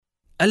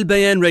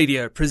Al-Bayan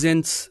Radio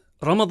presents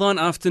Ramadan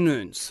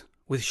Afternoons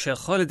with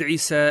Sheikh Khalid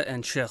Isa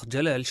and Sheikh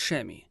Jalal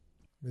Shami.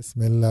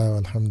 بسم الله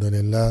والحمد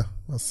لله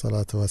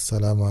والصلاة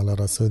والسلام على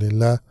رسول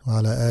الله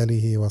وعلى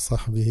آله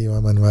وصحبه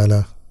ومن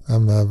والاه.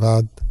 أما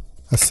بعد،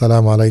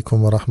 السلام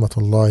عليكم ورحمة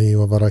الله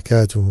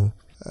وبركاته.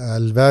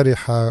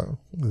 البارحة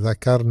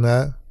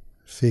ذكرنا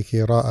في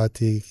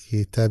قراءة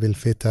كتاب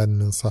الفتن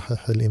من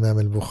صحيح الإمام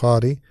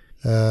البخاري،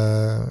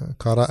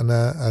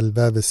 قرأنا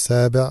الباب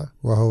السابع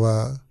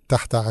وهو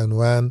تحت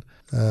عنوان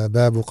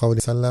باب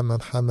قول صلى الله عليه وسلم: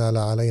 من حمل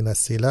علينا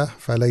السلاح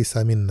فليس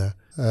منا.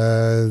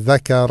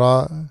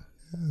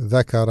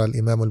 ذكر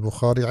الإمام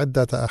البخاري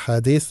عدة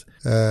أحاديث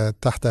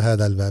تحت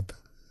هذا الباب.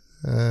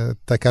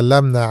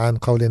 تكلمنا عن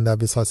قول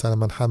النبي صلى الله عليه وسلم: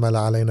 من حمل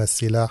علينا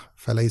السلاح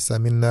فليس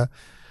منا،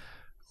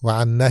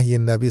 وعن نهي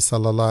النبي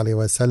صلى الله عليه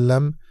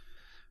وسلم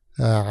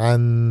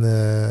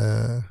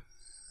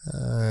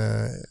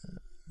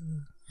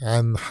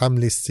عن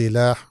حمل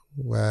السلاح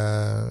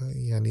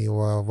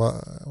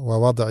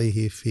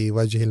ووضعه في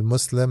وجه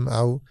المسلم،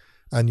 أو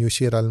أن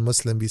يشير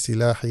المسلم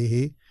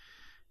بسلاحه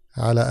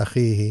على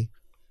أخيه.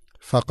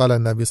 فقال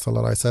النبي صلى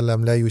الله عليه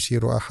وسلم: لا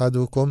يشير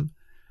أحدكم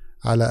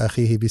على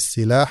أخيه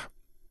بالسلاح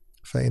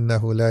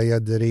فإنه لا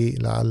يدري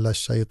لعل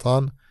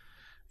الشيطان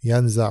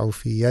ينزع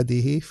في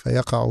يده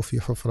فيقع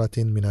في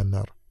حفرة من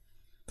النار.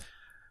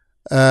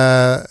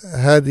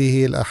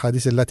 هذه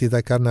الأحاديث التي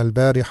ذكرنا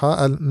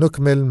البارحة.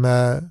 نكمل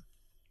ما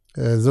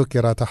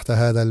ذكر تحت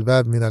هذا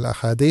الباب من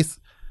الأحاديث.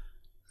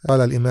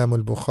 قال الإمام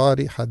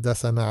البخاري: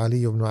 حدثنا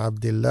علي بن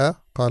عبد الله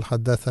قال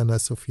حدثنا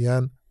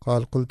سفيان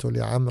قال: قلت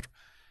لعمر: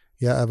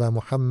 يا أبا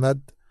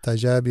محمد،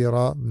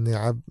 جابر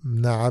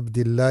بن عبد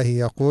الله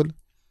يقول: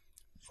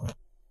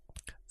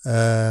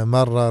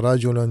 مر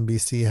رجل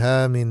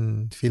بسهام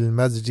في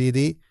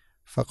المسجد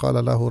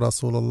فقال له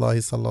رسول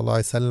الله صلى الله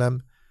عليه وسلم: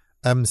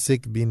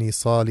 أمسك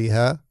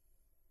بنصالها.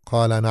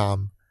 قال: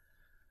 نعم.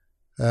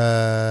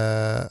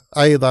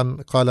 أيضا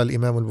قال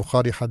الإمام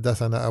البخاري: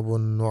 حدثنا أبو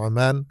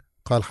النعمان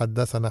قال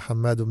حدثنا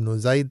حماد بن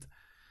زيد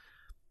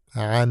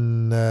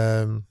عن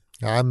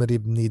عمرو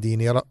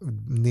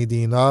بن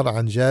دينار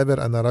عن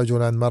جابر أن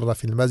رجلا مر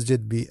في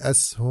المسجد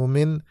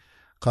بأسهم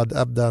قد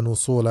أبدى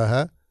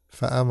نصولها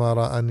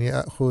فأمر أن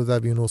يأخذ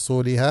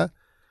بنصولها،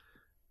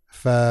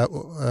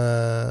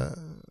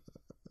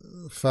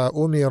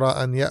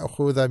 فأمر أن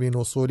يأخذ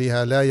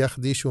بنصولها لا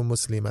يخدش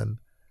مسلما.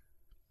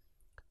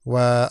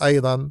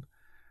 وأيضا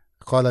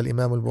قال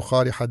الإمام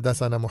البخاري: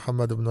 حدثنا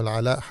محمد بن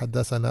العلاء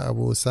حدثنا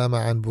أبو أسامة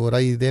عن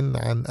بريد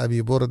عن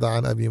أبي بردة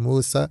عن أبي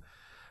موسى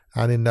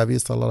عن النبي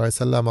صلى الله عليه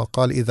وسلم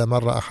قال: إذا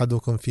مر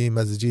أحدكم في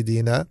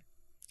مسجدنا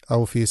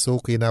أو في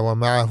سوقنا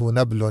ومعه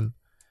نبل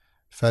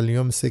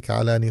فليمسك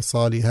على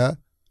نصالها،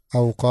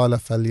 أو قال: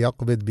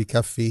 فليقبض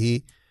بكفه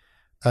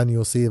أن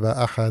يصيب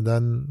أحدا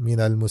من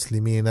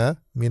المسلمين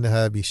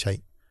منها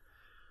بشيء.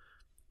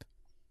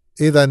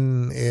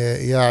 إذن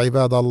يا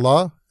عباد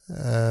الله،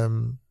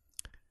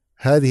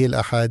 هذه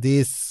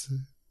الأحاديث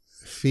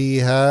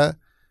فيها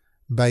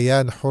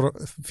بيان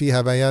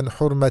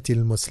حرمة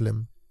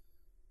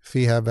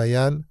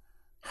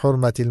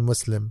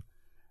المسلم،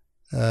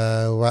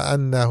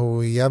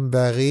 وأنه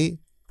ينبغي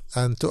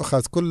أن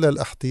تؤخذ كل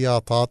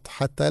الاحتياطات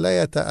حتى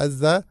لا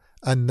يتأذى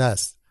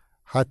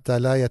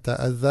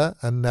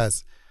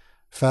الناس.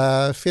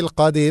 ففي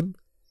القديم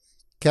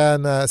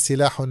كان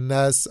سلاح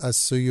الناس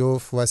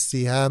السيوف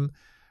والسهام،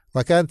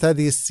 وكانت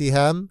هذه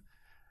السهام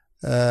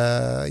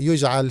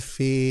يجعل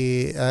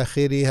في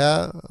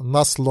آخرها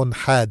نصل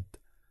حاد،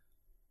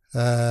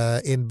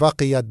 إن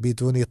بقيت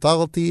بدون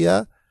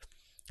تغطية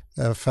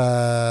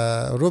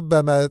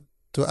فربما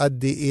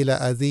تؤدي إلى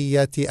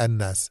أذية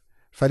الناس.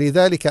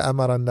 فلذلك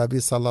أمر النبي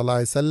صلى الله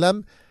عليه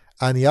وسلم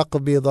أن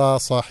يقبض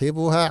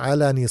صاحبها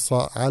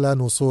على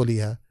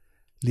نصولها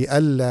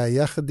لئلا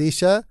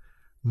يخدش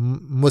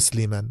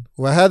مسلما.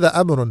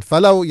 وهذا أمر،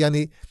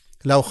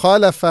 لو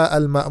خالف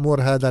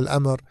المأمور هذا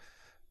الأمر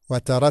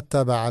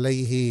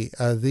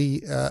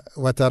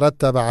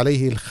وترتب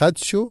عليه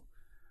الخدش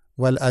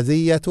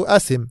والأذية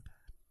أثم.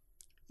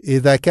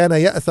 إذا كان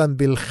يأثم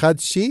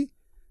بالخدش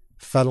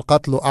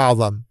فالقتل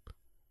أعظم.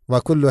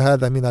 وكل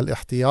هذا من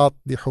الاحتياط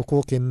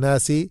لحقوق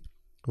الناس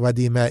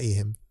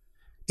ودمائهم.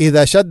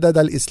 إذا شدد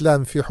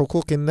الإسلام في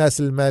حقوق الناس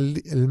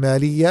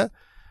المالية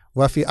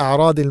وفي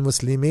أعراض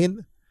المسلمين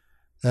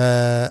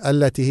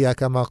التي هي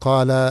كما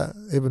قال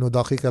ابن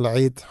دقيق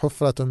العيد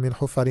حفرة من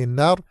حفر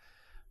النار،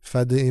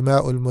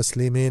 فدماء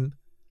المسلمين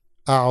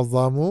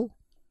أعظم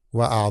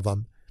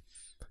وأعظم.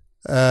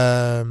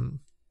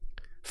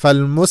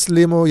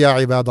 فالمسلم يا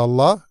عباد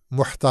الله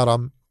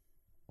محترم،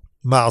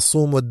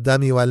 معصوم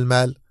الدم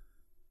والمال،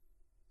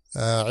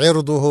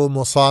 عرضه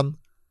مصان،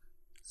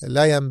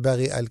 لا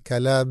ينبغي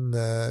الكلام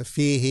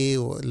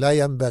فيه، لا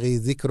ينبغي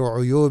ذكر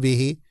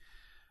عيوبه.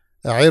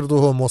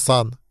 عرضه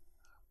مصان،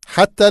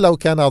 حتى لو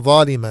كان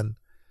ظالما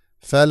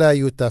فلا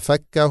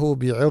يتفكه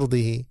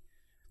بعرضه،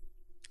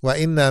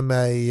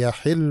 وإنما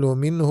يحل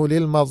منه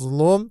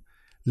للمظلوم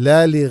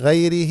لا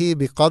لغيره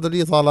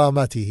بقدر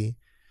ظلامته.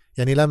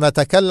 لما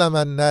تكلم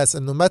الناس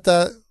أنه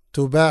متى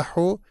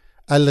تباح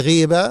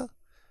الغيبة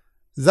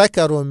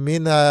ذكروا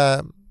من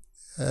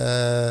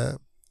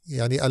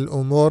يعني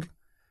الأمور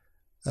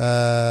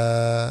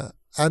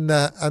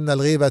أن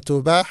الغيبة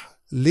تباح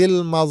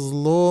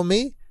للمظلوم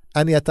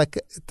أن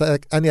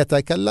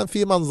يتكلم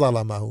في من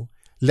ظلمه،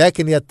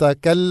 لكن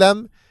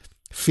يتكلم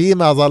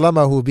فيما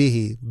ظلمه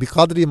به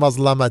بقدر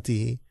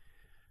مظلمته،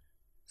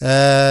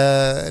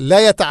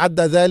 لا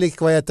يتعدى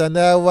ذلك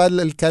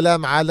ويتناول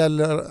الكلام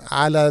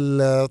على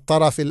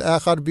الطرف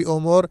الآخر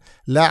بأمور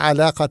لا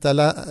علاقة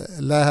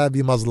لها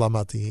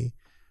بمظلمته.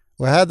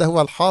 وهذا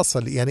هو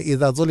الحاصل، يعني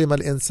إذا ظلم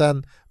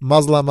الإنسان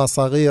مظلمة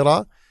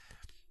صغيرة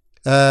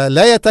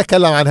لا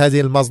يتكلم عن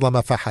هذه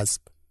المظلمة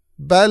فحسب،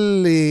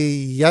 بل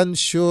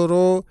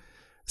ينشر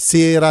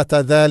سيرة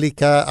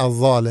ذلك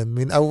الظالم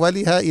من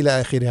أولها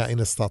إلى آخرها إن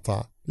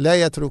استطاع،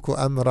 لا يترك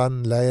أمرا،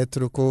 لا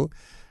يترك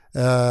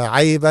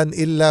عيبا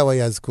إلا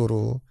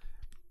ويذكره.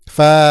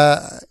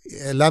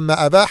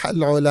 فلما أباح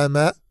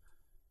العلماء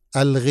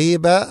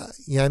الغيبة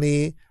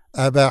يعني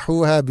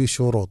أباحوها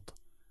بشروط،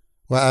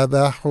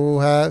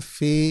 وأباحوها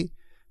في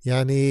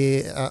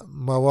يعني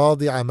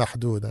مواضع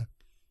محدودة.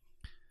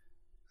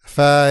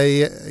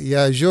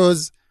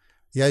 فيجوز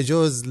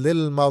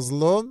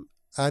للمظلوم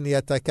أن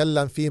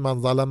يتكلم في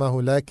من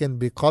ظلمه لكن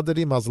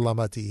بقدر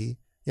مظلمته.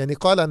 يعني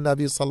قال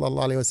النبي صلى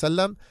الله عليه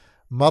وسلم: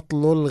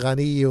 مطل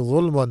الغني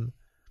ظلم.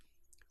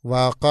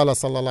 وقال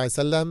صلى الله عليه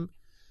وسلم: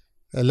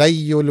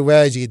 لي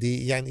الواجد،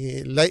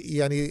 يعني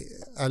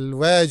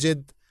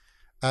الواجد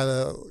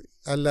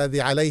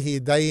الذي عليه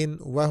دين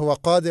وهو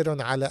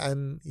قادر على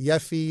أن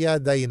يفي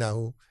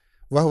دينه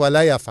وهو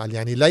لا يفعل،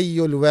 يعني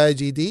لي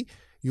الواجد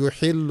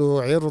يحل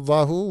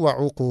عرضه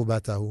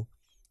وعقوبته.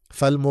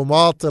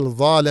 فالمماطل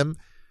ظالم،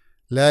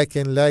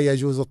 لكن لا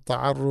يجوز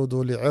التعرض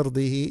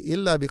لعرضه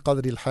إلا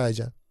بقدر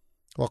الحاجة.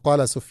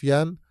 وقال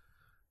سفيان: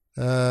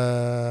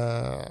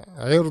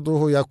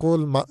 عرضه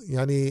يقول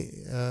يعني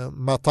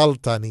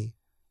مطلتني،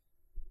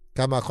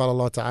 كما قال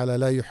الله تعالى: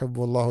 لا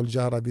يحب الله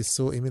الجهر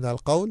بالسوء من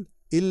القول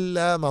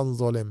إلا من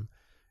ظلم.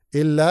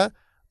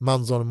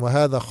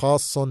 وهذا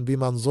خاص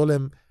بمن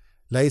ظلم،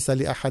 ليس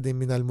لأحد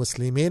من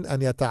المسلمين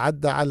أن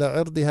يتعدى على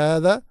عرض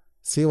هذا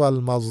سوى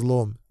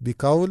المظلوم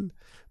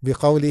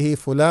بقوله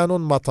فلان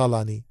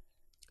مطلني،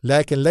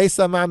 لكن ليس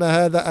معنى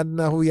هذا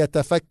أنه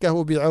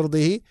يتفكه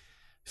بعرضه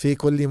في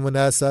كل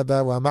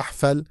مناسبة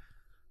ومحفل.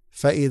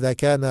 فإذا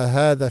كان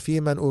هذا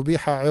في من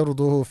أبيح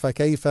عرضه،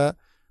 فكيف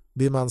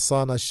بمن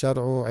صان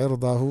الشرع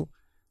عرضه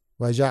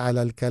وجعل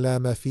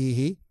الكلام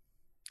فيه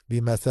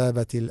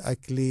بمثابة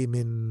الأكل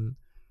من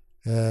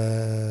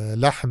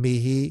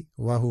لحمه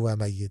وهو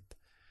ميت.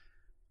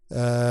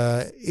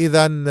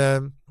 إذن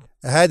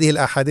هذه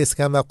الأحاديث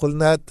كما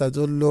قلنا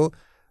تدل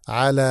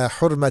على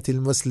حرمة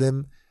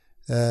المسلم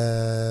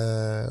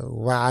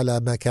وعلى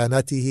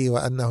مكانته،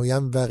 وأنه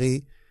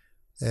ينبغي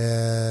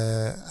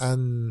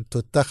أن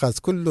تتخذ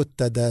كل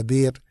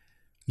التدابير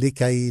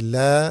لكي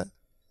لا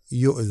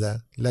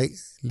يؤذى،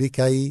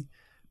 لكي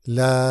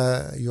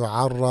لا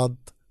يعرض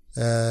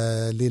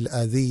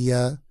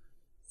للأذية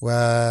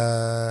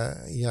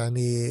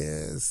ويعني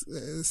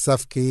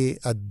سفك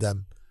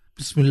الدم.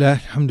 بسم الله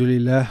الحمد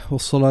لله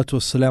والصلاة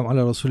والسلام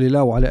على رسول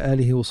الله وعلى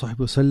آله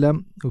وصحبه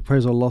وسلم. We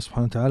praise Allah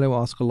subhanahu wa ta'ala. We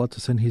ask Allah to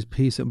send His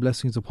peace and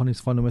blessings upon His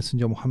final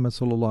messenger Muhammad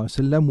sallallahu alaihi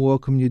wasallam. We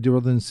welcome you, dear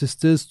brothers and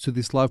sisters, to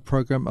this live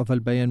program of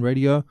Al-Bayan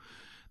Radio,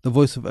 the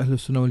voice of Ahlul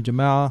Sunnah wal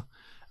Jama'ah,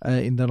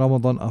 in the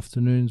Ramadan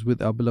afternoons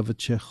with our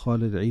beloved Sheikh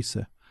Khalid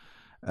Isa.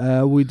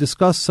 We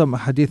discussed some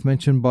hadith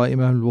mentioned by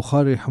Imam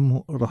Al-Bukhari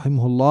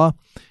rahimahullah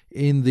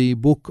in the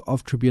book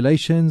of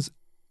tribulations,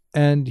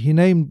 and he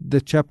named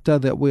the chapter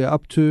that we are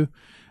up to: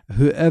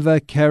 whoever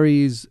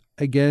carries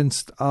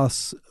against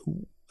us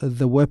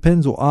the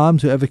weapons or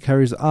arms, whoever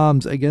carries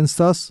arms against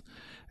us,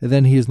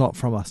 then he is not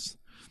from us.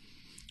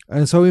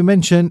 And so we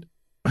mentioned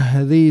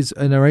these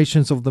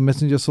narrations of the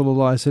Messenger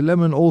sallallahu alaihi wasallam,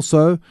 and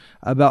also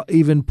about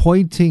even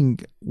pointing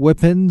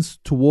weapons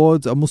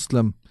towards a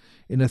Muslim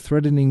in a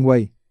threatening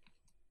way.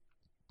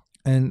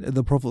 And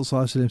the Prophet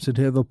ﷺ said,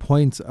 whoever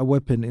points a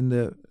weapon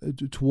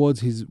towards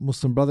his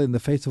Muslim brother, in the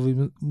face of his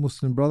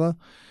Muslim brother,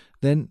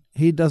 then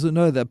he doesn't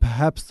know that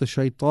perhaps the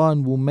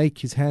shaitan will make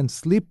his hand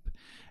slip,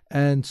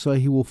 and so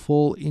he will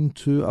fall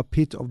into a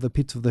pit of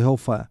the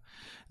hellfire.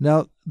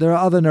 Now, there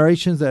are other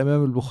narrations that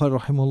Imam Al-Bukhari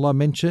rahimahullah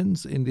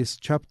mentions in this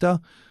chapter.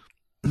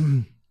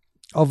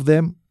 Of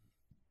them,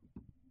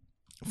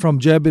 from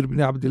Jabir ibn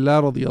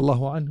Abdullah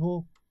radiyallahu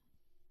anhu,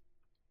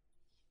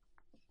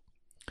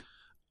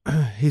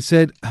 he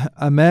said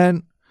a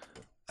man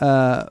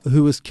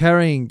who was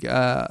carrying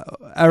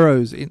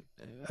arrows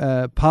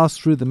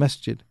passed through the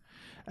masjid.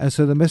 And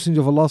so the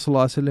Messenger of Allah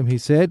sallallahu alaihi wasallam, he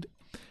said,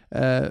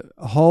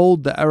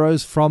 hold the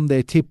arrows from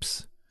their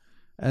tips.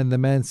 And the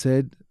man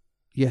said,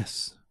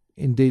 yes,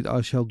 indeed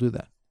I shall do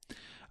that.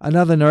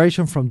 Another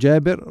narration from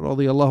Jabir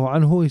radiyallahu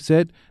anhu, he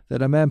said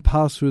that a man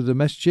passed through the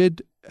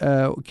masjid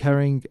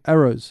carrying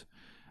arrows,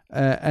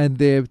 and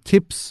their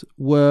tips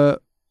were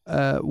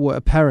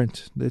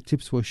apparent, their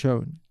tips were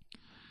shown.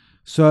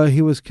 So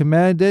he was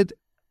commanded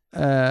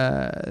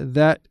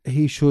that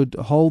he should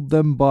hold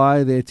them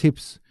by their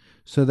tips,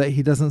 so that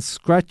he doesn't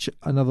scratch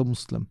another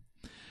Muslim.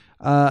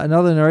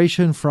 Another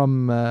narration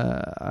from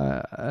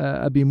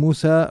Abi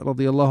Musa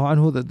radiallahu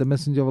anhu, that the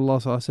Messenger of Allah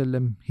sallallahu alaihi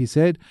wasallam, he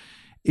said,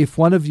 if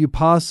one of you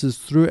passes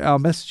through our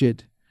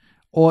masjid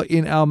or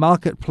in our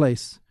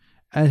marketplace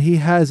and he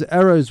has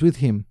arrows with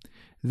him,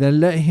 then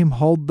let him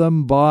hold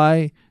them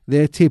by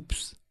their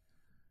tips.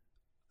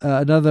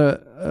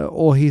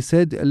 Or he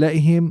said, let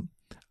him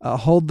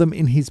hold them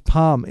in his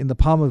palm, in the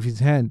palm of his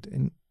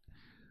hand,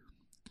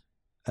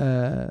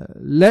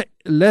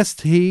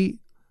 lest he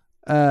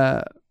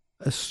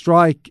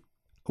strike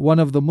one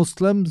of the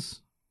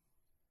Muslims,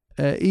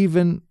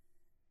 even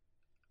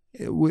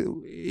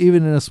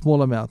in a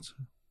small amount.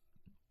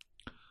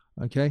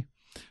 Okay,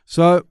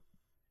 so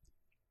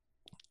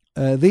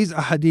these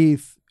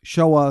ahadith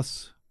show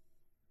us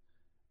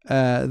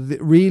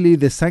really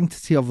the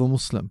sanctity of a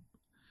Muslim,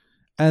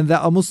 and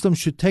that a Muslim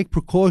should take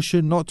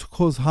precaution not to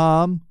cause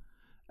harm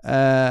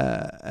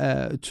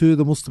to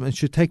the Muslim, and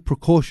should take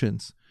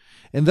precautions.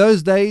 In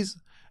those days,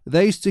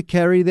 they used to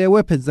carry their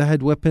weapons. They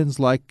had weapons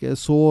like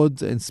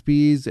swords and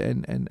spears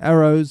and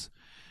arrows,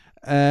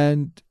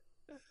 and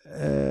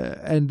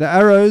the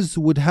arrows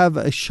would have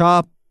a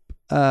sharp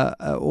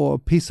or a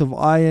piece of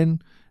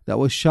iron that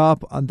was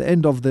sharp on the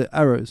end of the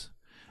arrows.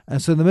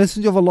 And so the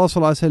Messenger of Allah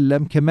sallallahu alaihi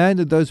wasallam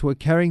commanded those who were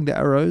carrying the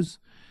arrows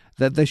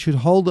that they should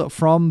hold it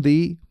from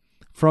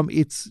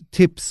its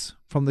tips,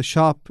 from the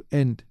sharp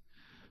end,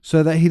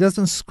 so that he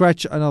doesn't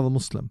scratch another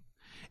Muslim.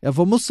 If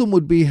a Muslim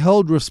would be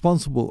held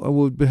responsible and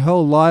would be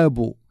held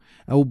liable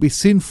and would be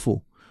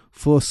sinful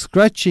for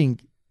scratching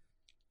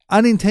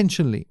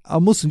unintentionally a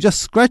Muslim,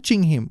 just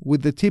scratching him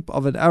with the tip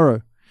of an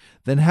arrow,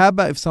 then how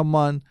about if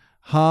someone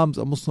harms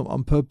a Muslim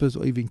on purpose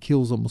or even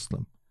kills a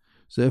Muslim?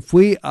 So if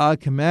we are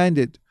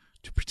commanded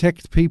to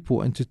protect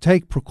people and to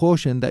take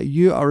precaution, that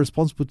you are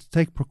responsible to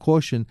take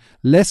precaution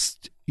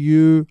lest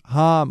you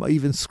harm or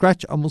even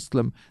scratch a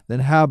Muslim, then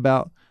how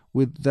about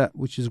with that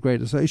which is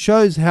greater? So it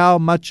shows how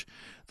much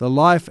the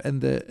life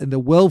and the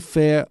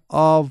welfare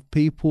of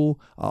people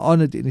are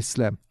honored in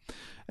Islam.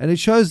 And it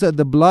shows that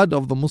the blood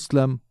of the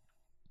Muslim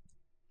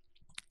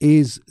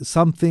is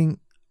something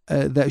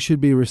that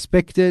should be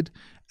respected,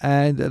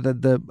 and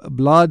that the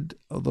blood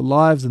of the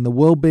lives and the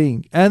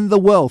well-being and the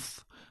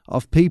wealth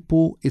of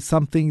people is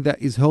something that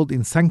is held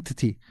in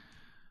sanctity.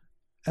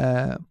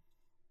 And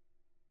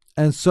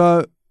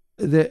so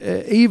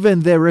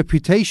even their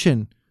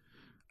reputation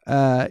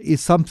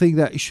is something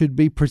that should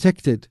be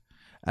protected.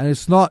 And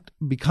it's not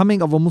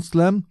becoming of a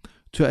Muslim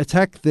to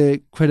attack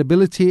the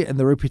credibility and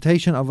the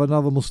reputation of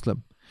another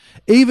Muslim.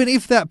 Even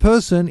if that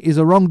person is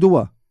a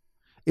wrongdoer,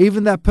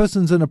 even that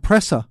person's an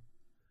oppressor,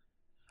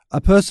 a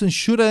person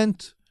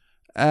shouldn't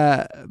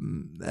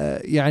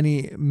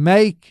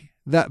make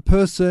that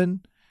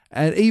person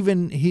and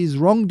even his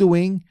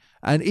wrongdoing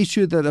an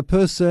issue that a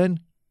person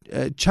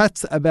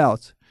chats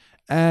about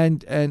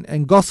and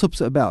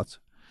gossips about.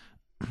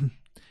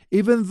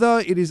 Even though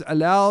it is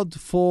allowed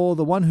for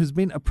the one who's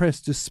been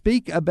oppressed to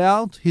speak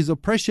about his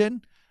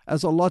oppression,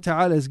 as Allah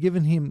Ta'ala has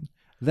given him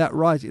that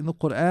right in the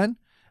Quran,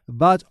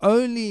 but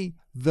only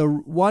the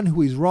one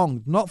who is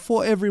wronged, not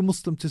for every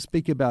Muslim to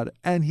speak about it.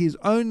 And he's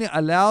only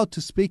allowed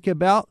to speak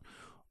about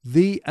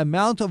the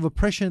amount of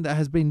oppression that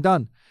has been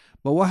done.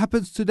 But what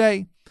happens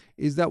today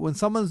is that when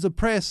someone's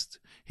oppressed,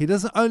 he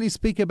doesn't only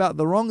speak about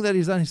the wrong that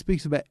he's done, he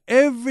speaks about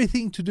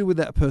everything to do with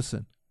that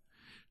person.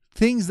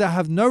 Things that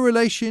have no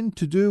relation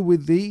to do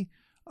with the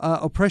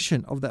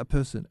oppression of that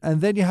person. And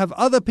then you have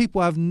other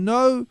people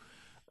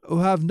who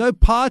have no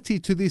party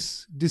to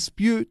this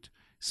dispute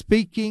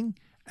speaking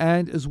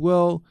and as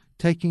well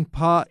taking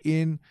part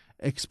in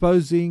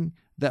exposing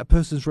that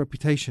person's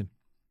reputation.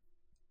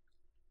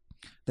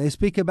 They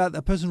speak about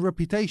that person's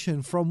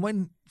reputation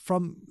from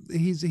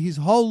his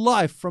whole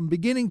life, from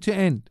beginning to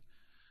end.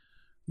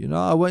 You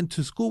know, I went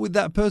to school with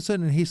that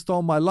person and he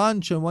stole my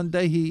lunch, and one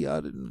day he,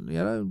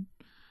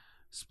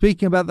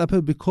 speaking about that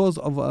person because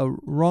of a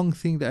wrong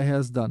thing that he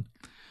has done.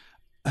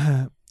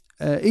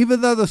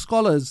 Even though the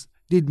scholars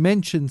did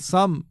mention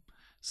some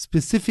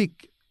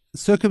specific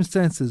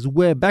circumstances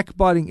where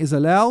backbiting is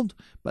allowed,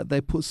 but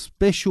they put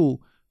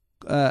special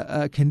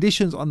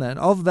conditions on that. And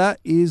of that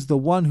is the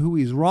one who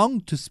is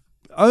wrong,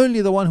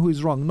 only the one who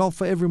is wrong, not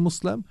for every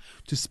Muslim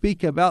to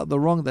speak about the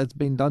wrong that's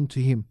been done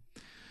to him.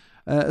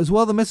 As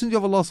well, the Messenger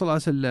of Allah sallallahu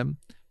alaihi wasallam,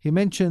 he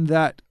mentioned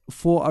that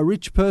for a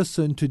rich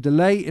person to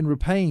delay in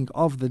repaying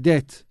of the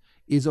debt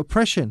is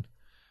oppression.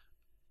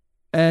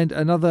 And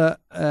another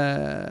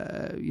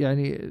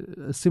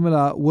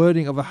similar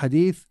wording of a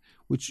hadith,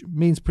 which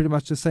means pretty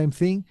much the same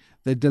thing,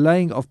 the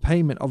delaying of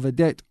payment of a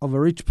debt of a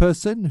rich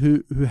person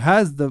who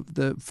has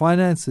the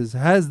finances,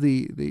 has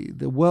the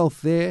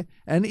wealth there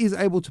and is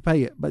able to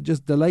pay it, but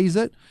just delays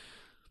it,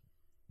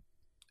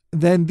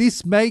 then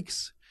this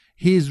makes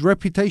his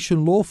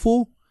reputation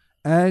lawful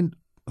and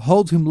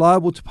holds him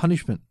liable to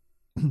punishment.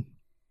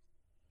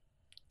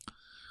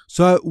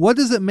 So what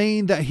does it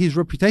mean that his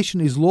reputation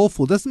is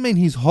lawful? It doesn't mean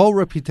his whole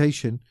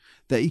reputation,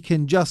 that he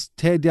can just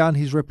tear down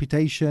his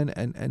reputation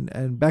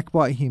and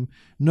backbite him.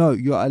 No,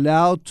 you're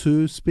allowed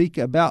to speak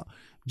about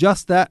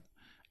just that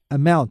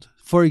amount.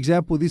 for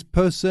example, this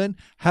person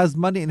has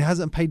money and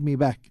hasn't paid me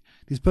back.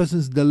 This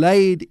person's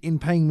delayed in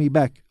paying me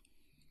back.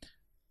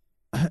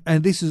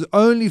 And this is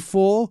only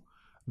for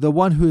the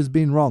one who has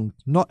been wronged,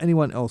 not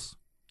anyone else.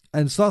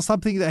 And it's not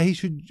something that he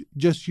should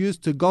just use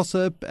to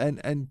gossip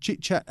and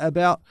chit-chat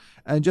about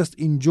and just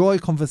enjoy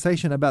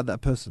conversation about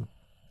that person.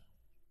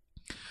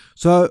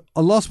 So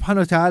Allah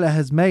subhanahu wa ta'ala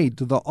has made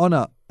the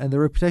honor and the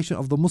reputation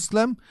of the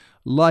Muslim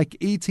like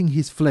eating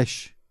his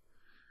flesh.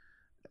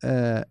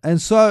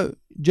 And so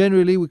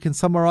generally we can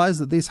summarize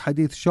that these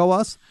hadith show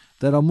us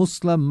that a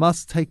Muslim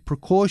must take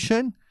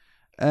precaution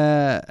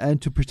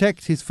and to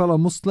protect his fellow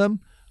Muslim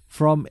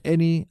from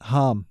any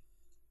harm.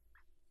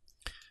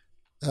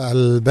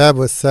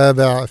 الباب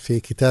السابع في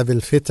كتاب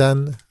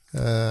الفتن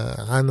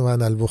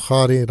عنوان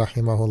البخاري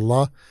رحمه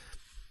الله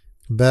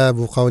باب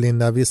قول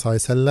النبي صلى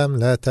الله عليه وسلم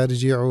لا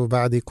ترجعوا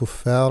بعد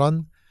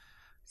كفارا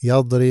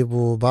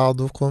يضرب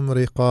بعضكم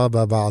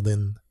رقاب بعض.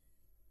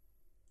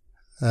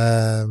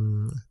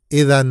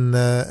 إذن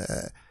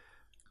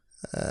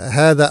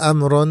هذا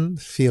أمر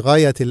في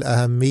غاية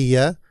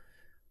الأهمية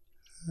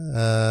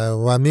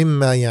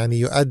ومما يعني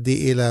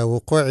يؤدي إلى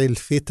وقوع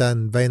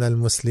الفتن بين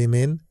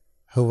المسلمين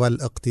هو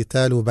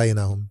الاقتتال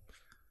بينهم.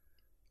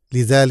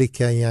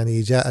 لذلك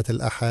يعني جاءت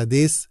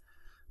الأحاديث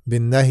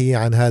بالنهي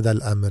عن هذا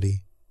الأمر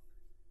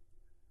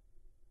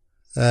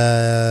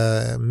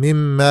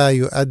مما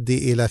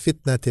يؤدي إلى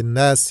فتنة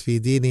الناس في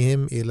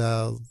دينهم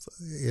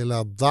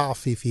إلى الضعف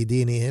في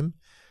دينهم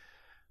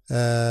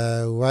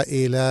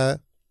وإلى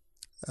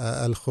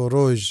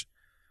الخروج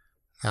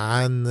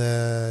عن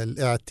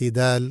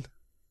الاعتدال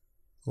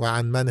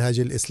وعن منهج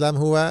الإسلام.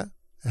 هو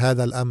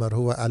هذا الأمر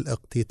هو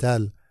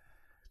الاقتتال.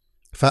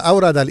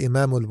 فأورد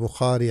الإمام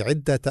البخاري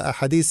عدة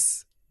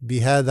أحاديث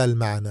بهذا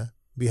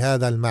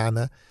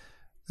المعنى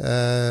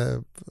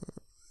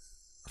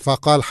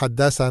فقال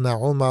حدثنا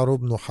عمر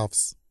بن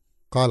حفص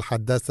قال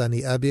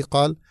حدثني أبي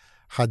قال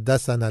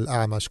حدثنا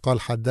الأعمش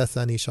قال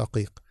حدثني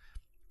شقيق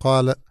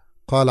قال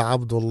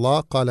عبد الله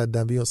قال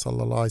النبي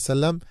صلى الله عليه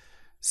وسلم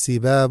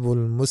سباب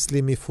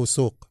المسلم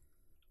فسوق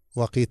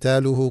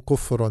وقتاله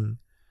كفر.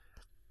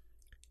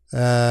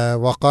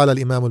 وقال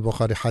الإمام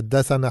البخاري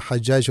حدثنا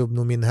حجاج بن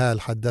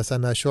منهال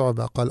حدثنا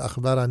شعبة قال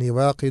أخبرني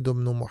واقد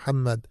بن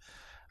محمد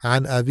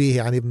عن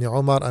أبيه عن ابن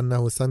عمر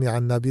أنه سمع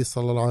النبي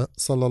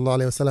صلى الله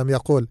عليه وسلم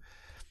يقول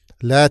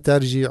لا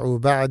ترجعوا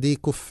بعدي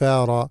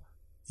كفارا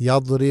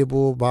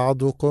يضرب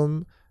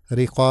بعضكم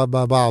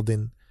رقاب بعض.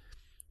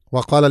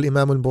 وقال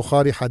الإمام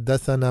البخاري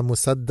حدثنا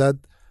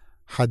مسدد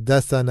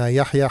حدثنا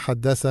يحيى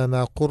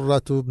حدثنا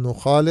قرة بن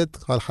خالد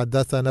قال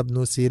حدثنا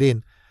ابن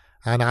سيرين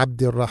عن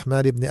عبد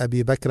الرحمن بن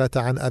أبي بكرة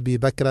عن أبي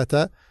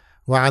بكرة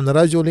وعن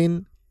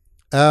رجل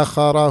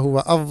آخر هو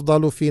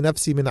أفضل في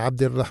نفسي من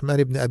عبد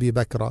الرحمن بن أبي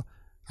بكرة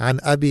عن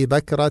أبي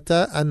بكرة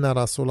أن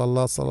رسول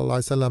الله صلى الله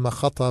عليه وسلم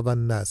خطب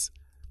الناس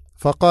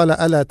فقال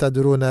ألا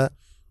تدرون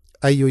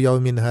أي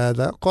يوم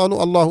هذا؟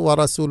 قالوا الله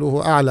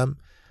ورسوله أعلم.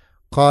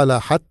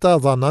 قال حتى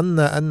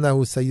ظننا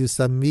أنه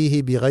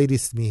سيسميه بغير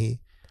اسمه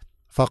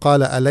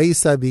فقال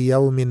أليس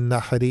بيوم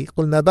النحر؟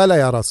 قلنا بلى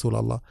يا رسول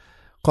الله.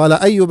 قال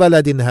أي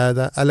بلد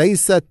هذا؟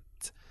 أليست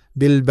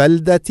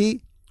بالبلدة؟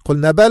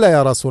 قلنا بلى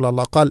يا رسول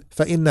الله. قال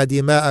فإن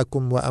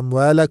دماءكم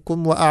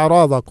وأموالكم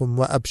وأعراضكم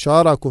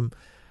وأبشاركم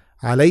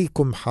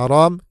عليكم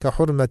حرام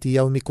كحرمة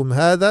يومكم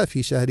هذا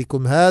في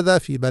شهركم هذا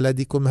في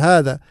بلدكم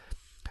هذا.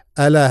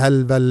 ألا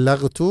هل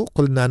بلغت؟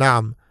 قلنا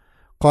نعم.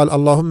 قال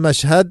اللهم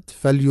اشهد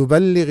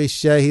فليبلغ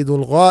الشاهد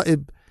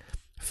الغائب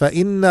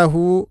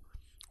فإنه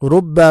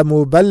رب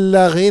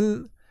مبلغ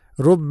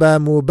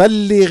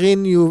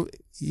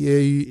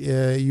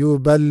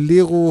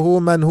يبلغه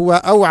من هو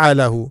أوعى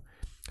له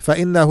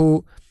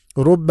فإنه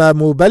رب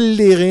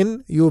مبلغ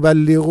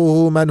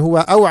يبلغه من هو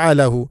أوعى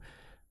له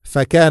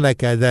فكان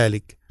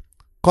كذلك.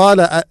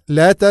 قال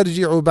لا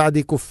ترجعوا بعد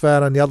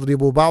كفارا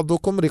يضرب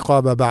بعضكم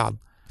رقاب بعض.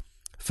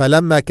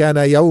 فلما كان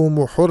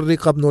يوم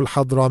حرق ابن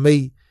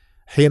الحضرمي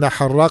حين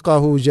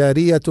حرقه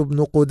جارية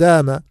بن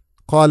قدامة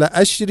قال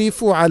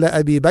أشرفوا على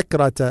أبي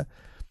بكرة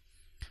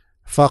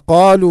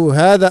فقالوا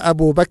هذا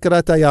أبو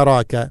بكرة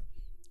يراك.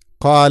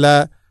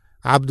 قال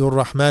عبد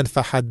الرحمن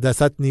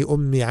فحدثتني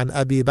أمي عن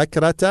أبي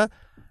بكرة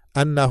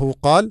أنه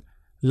قال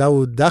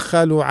لو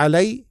دخلوا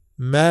علي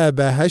ما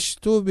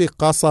بهشت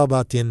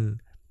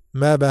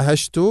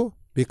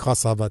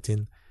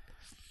بقصبة.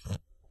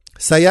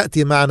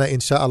 سيأتي معنا إن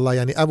شاء الله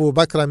يعني أبو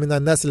بكر من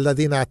الناس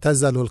الذين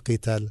اعتزلوا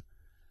القتال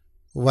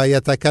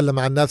ويتكلم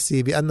عن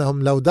نفسه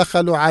بأنهم لو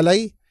دخلوا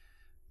علي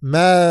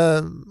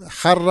ما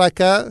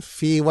حرك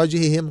في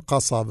وجههم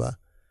قصبة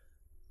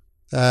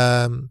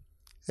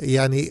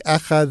يعني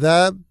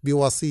أخذ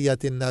بوصية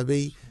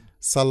النبي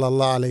صلى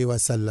الله عليه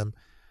وسلم.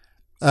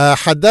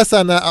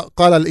 حدثنا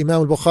قال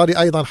الإمام البخاري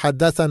أيضا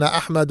حدثنا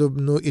أحمد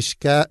بن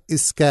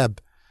إسكاب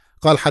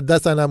قال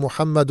حدثنا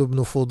محمد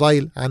بن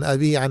فضيل عن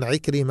أبيه عن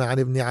عكرمة عن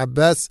ابن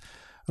عباس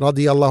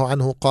رضي الله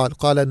عنه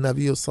قال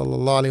النبي صلى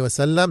الله عليه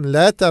وسلم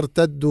لا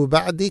ترتدوا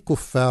بعدي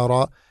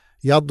كفارا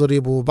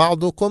يضرب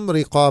بعضكم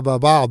رقاب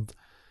بعض.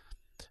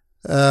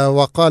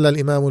 وقال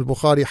الإمام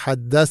البخاري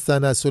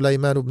حدثنا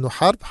سليمان بن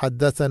حرب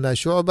حدثنا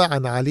شعبة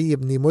عن علي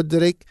بن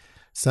مدرك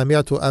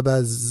سمعت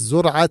أبا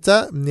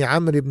زرعة بن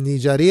عمرو بن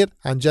جرير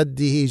عن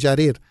جده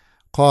جرير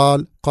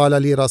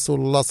قال لي رسول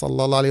الله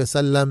صلى الله عليه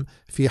وسلم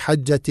في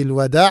حجة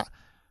الوداع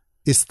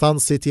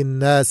استنصت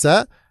الناس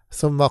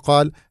ثم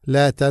قال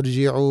لا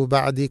ترجعوا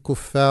بعد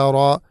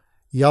كفارا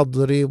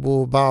يضرب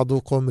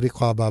بعضكم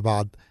رقاب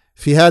بعض.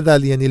 في هذا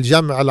يعني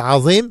الجمع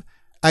العظيم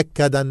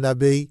أكد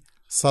النبي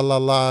صلى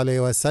الله عليه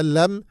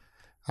وسلم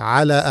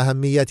على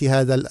أهمية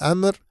هذا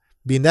الأمر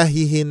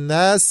بنهيه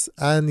الناس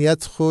أن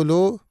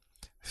يدخلوا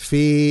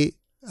في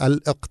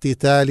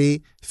الاقتتال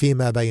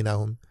فيما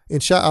بينهم. إن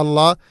شاء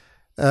الله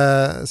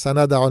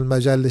سندع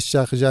المجال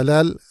للشيخ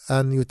جلال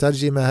أن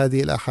يترجم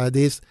هذه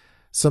الأحاديث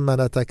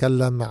ثم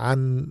نتكلم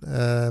عن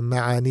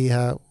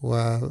معانيها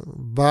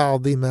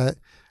وبعض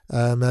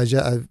ما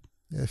جاء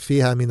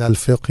فيها من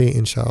الفقه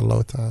إن شاء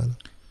الله تعالى.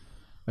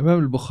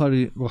 Imam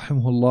al-Bukhari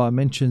rahimahullah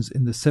mentions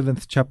in the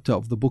 7th chapter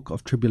of the book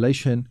of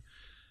Tribulation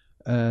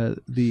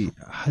the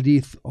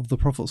hadith of the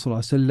Prophet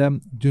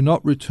ﷺ, do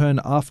not return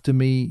after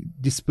me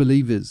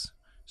disbelievers,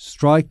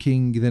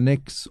 striking the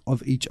necks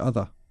of each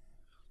other.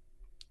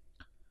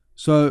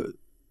 So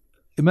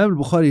Imam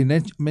al-Bukhari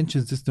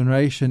mentions this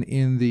narration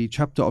in the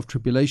chapter of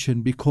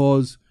Tribulation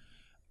because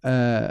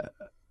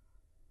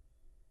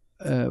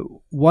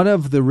one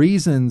of the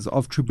reasons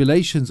of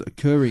tribulations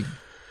occurring,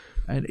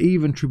 and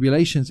even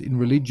tribulations in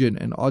religion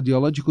and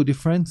ideological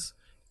difference,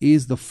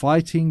 is the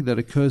fighting that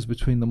occurs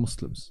between the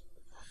Muslims.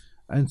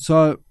 And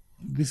so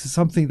this is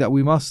something that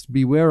we must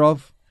be aware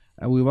of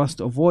and we must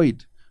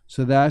avoid,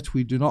 so that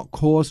we do not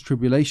cause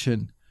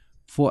tribulation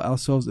for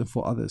ourselves and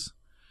for others.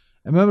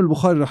 Imam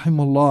al-Bukhari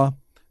rahimahullah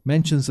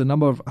mentions a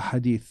number of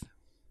hadith.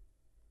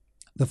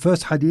 The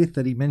first hadith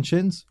that he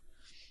mentions,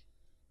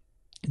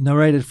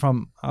 narrated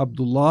from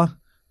Abdullah,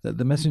 that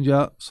the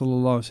Messenger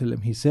sallallahu alaihi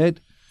wasallam, he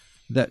said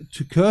that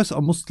to curse a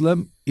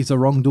Muslim is a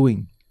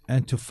wrongdoing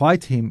and to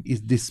fight him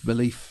is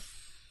disbelief.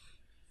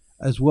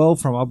 As well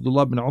from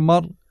Abdullah bin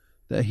Umar,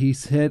 that he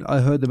said, I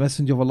heard the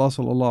Messenger of Allah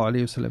sallallahu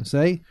alaihi wasallam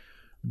say,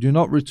 do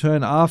not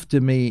return after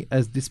me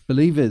as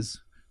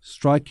disbelievers,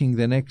 striking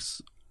the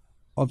necks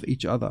of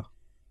each other.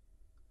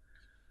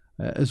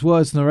 As well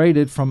as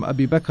narrated from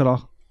Abu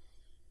Bakr,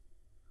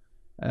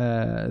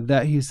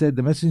 that he said,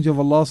 the Messenger of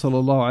Allah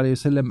sallallahu alaihi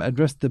wasallam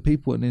addressed the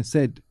people and he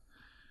said,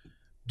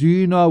 do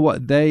you know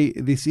what day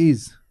this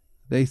is?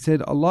 They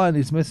said, Allah and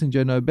His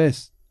Messenger know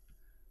best.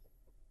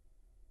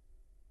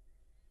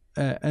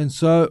 And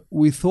so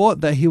we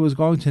thought that he was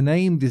going to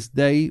name this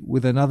day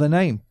with another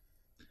name.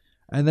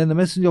 And then the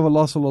Messenger of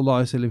Allah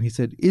sallallahu alaihi wasallam, he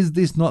said, is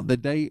this not the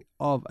day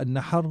of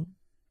An-Nahr,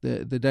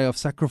 the day of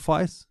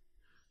sacrifice,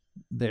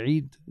 the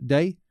Eid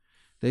day?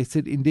 They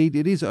said, indeed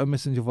it is, O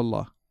Messenger of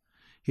Allah.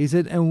 He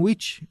said, and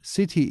which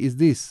city is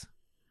this?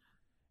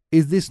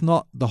 Is this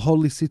not the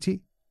holy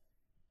city,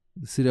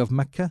 the city of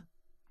Mecca?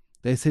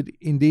 They said,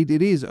 indeed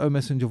it is, O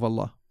Messenger of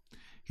Allah.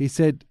 He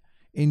said,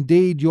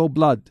 indeed your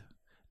blood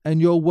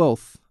and your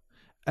wealth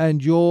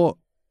and your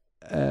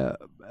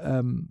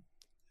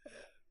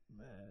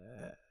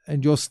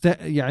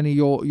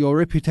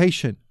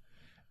reputation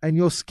and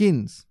your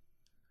skins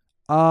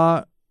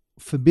are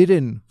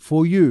forbidden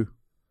for you,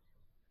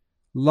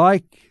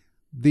 like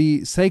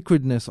the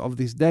sacredness of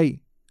this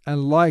day,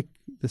 and like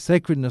the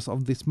sacredness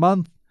of this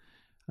month,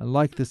 and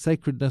like the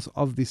sacredness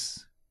of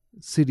this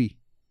city.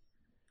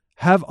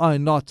 Have I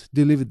not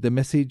delivered the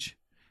message?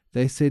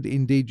 They said,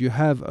 indeed you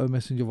have, O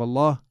Messenger of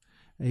Allah.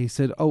 And he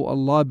said, O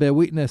Allah, bear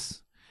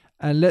witness,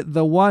 and let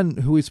the one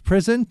who is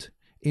present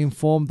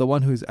inform the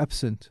one who is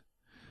absent.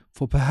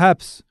 For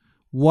perhaps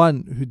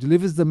one who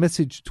delivers the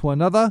message to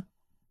another,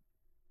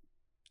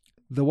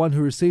 the one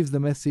who receives the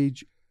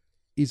message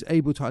is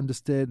able to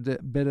understand it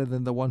better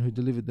than the one who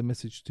delivered the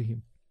message to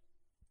him.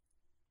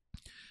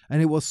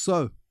 And it was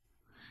so.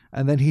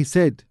 And then he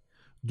said,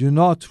 do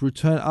not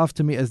return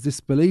after me as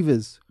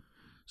disbelievers,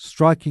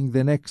 striking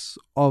the necks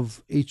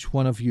of each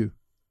one of you.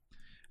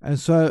 And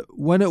so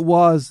when it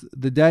was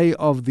the day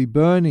of the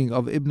burning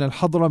of Ibn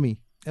al-Hadrami,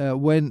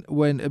 when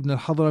Ibn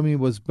al-Hadrami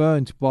was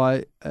burnt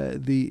by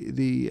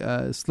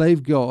the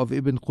slave girl of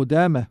Ibn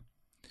Qudamah,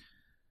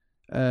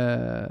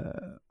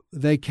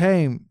 they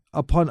came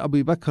upon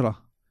Abu Bakr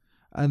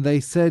and they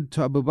said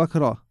to Abu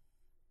Bakr,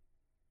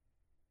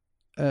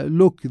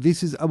 look,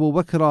 this is Abu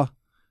Bakr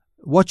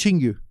watching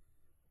you.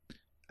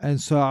 And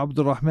so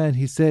Abdul Rahman,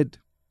 he said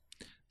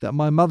that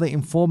my mother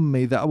informed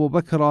me that Abu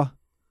Bakr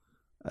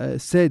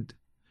said,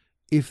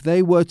 if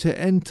they were to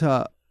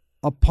enter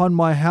upon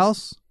my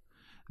house,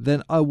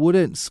 then I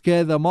wouldn't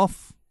scare them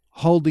off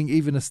holding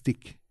even a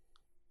stick.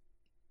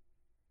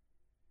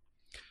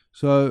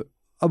 So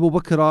Abu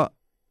Bakr,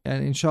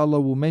 and inshallah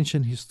we'll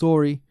mention his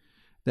story,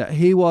 that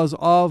he was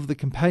of the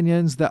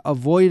companions that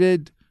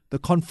avoided the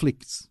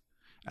conflicts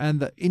and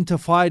the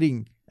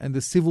interfighting and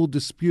the civil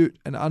dispute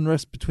and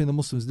unrest between the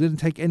Muslims, didn't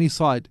take any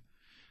side.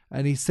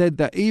 And he said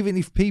that even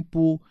if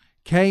people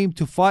came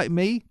to fight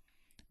me,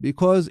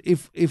 because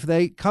if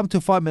they come to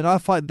fight me and I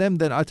fight them,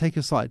 then I take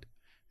a side.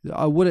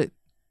 I wouldn't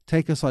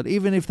take a side.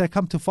 Even if they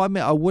come to fight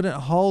me, I wouldn't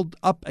hold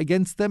up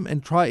against them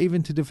and try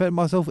even to defend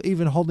myself,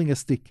 even holding a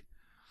stick.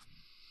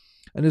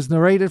 And it's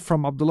narrated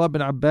from Abdullah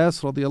bin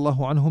Abbas radiallahu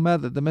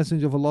anhuma that the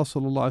Messenger of Allah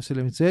sallallahu alaihi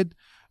wasallam said,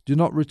 "Do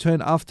not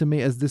return after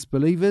me as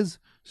disbelievers,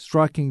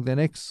 striking the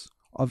necks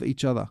of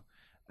each other."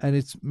 And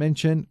it's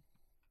mentioned,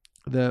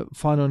 the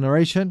final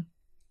narration,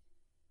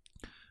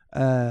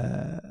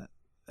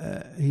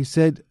 he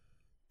said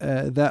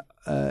that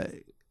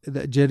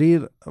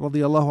Jarir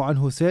radiallahu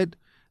anhu said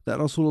that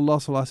Rasulullah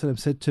sallallahu alaihi wasallam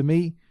said to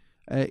me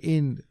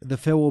in the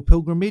farewell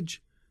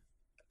pilgrimage,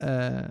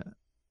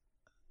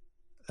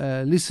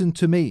 listen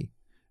to me.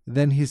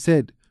 Then he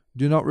said,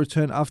 do not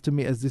return after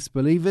me as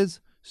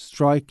disbelievers,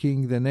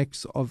 striking the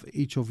necks of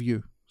each of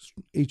you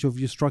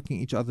striking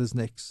each other's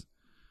necks.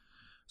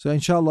 So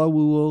inshallah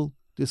we will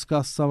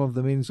discuss some of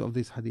the meanings of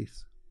this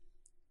hadith.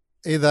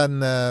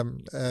 إذن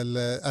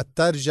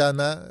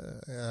الترجمة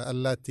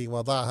التي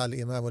وضعها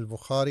الإمام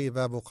البخاري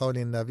باب قول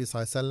النبي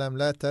صلى الله عليه وسلم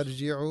لا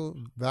ترجعوا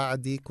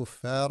بعدي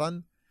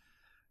كفارا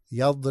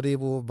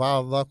يضرب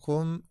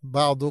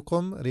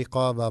بعضكم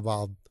رقاب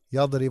بعض،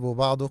 يضرب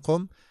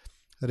بعضكم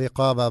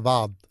رقاب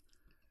بعض.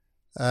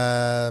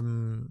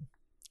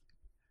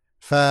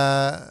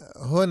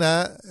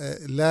 فهنا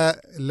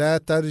لا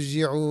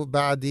ترجعوا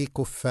بعدي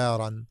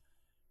كفارا.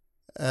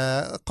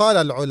 قال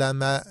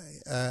العلماء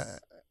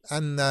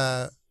أن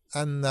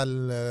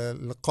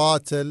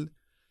القاتل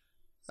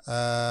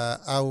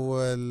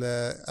أو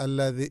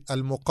الذي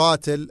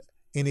المقاتل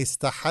إن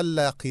استحل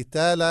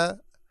قتال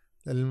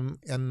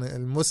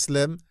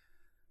المسلم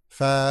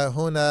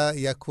فهنا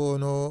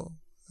يكون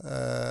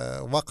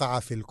وقع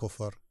في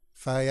الكفر،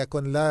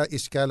 فيكون لا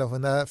إشكال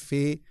هنا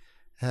في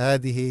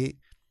هذه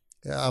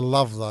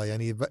اللفظة،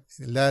 يعني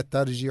لا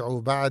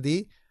ترجعوا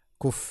بعدي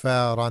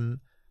كفارا.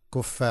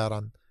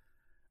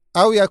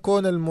 أو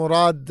يكون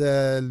المراد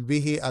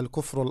به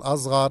الكفر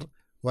الأصغر،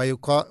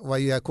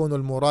 ويكون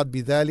المراد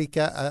بذلك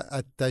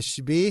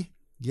التشبيه،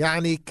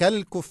 يعني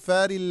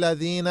كالكفار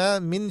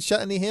الذين من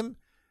شأنهم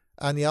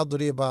أن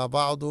يضرب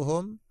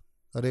بعضهم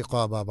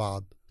رقاب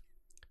بعض،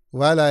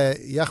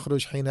 ولا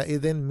يخرج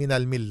حينئذ من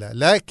الملة.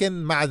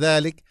 لكن مع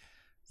ذلك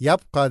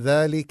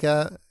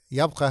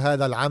يبقى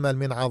هذا العمل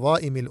من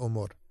عظائم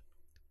الأمور،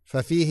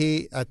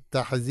 ففيه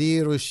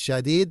التحذير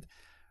الشديد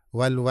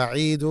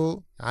والوعيد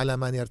على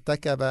من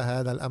ارتكب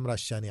هذا الأمر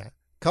الشنيع.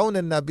 كون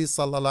النبي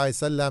صلى الله عليه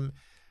وسلم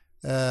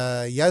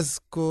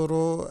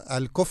يذكر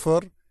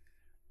الكفر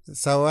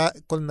سواء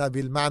قلنا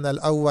بالمعنى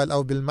الأول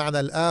أو بالمعنى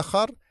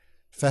الآخر،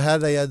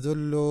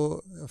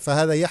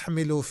 فهذا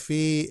يحمل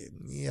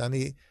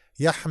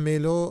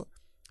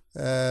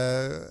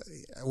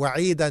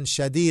وعيدا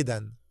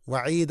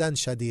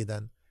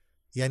شديدا،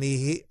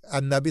 يعني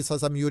النبي صلى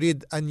الله عليه وسلم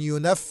يريد أن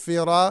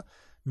ينفر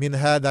من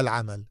هذا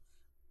العمل،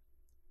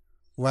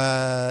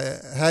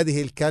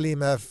 وهذه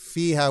الكلمة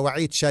فيها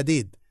وعيد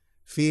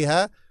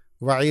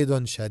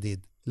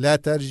شديد. لا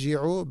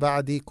ترجعوا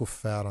بعدي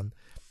كفارا.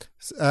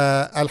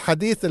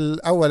 الحديث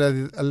الأول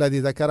الذي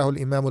ذكره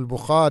الإمام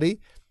البخاري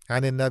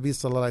عن النبي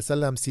صلى الله عليه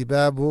وسلم: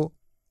 سباب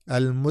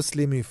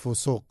المسلم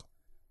فسوق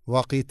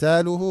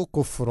وقتاله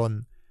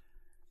كفر.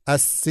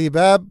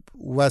 السباب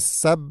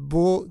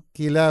والسب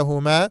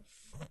كلاهما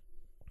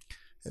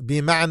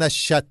بمعنى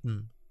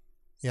الشتم،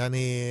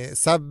 يعني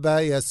سب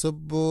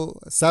يسب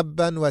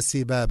سبا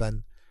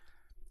وسبابا،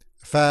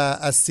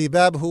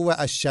 فالسباب هو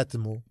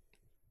الشتم.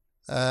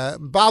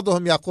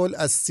 بعضهم يقول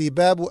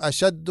السباب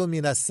أشد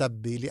من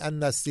السب،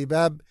 لأن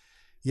السباب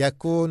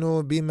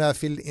يكون بما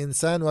في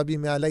الإنسان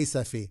وبما ليس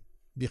فيه،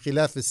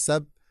 بخلاف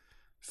السب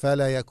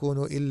فلا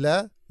يكون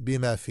إلا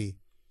بما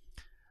فيه.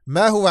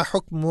 ما هو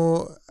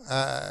حكم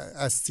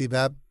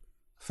السباب؟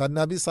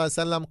 فالنبي صلى الله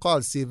عليه وسلم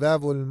قال: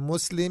 سباب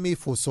المسلم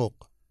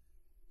فسوق،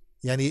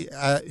 يعني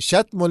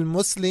شتم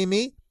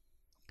المسلم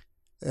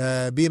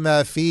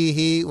بما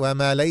فيه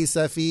وما ليس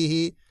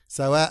فيه،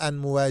 سواء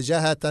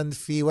مواجهة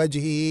في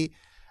وجهه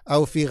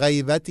أو في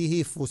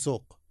غيبته،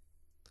 فسوق.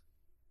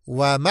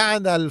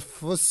 ومعنى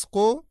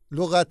الفسق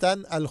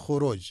لغة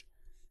الخروج،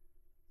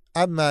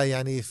 أما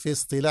يعني في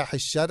اصطلاح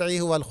الشرع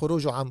هو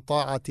الخروج عن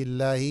طاعة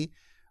الله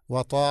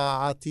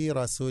وطاعة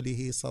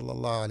رسوله صلى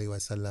الله عليه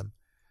وسلم.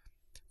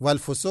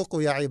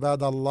 والفسوق يا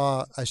عباد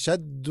الله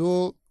أشد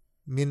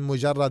من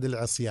مجرد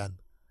العصيان،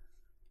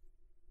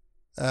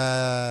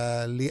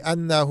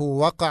 لأنه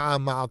وقع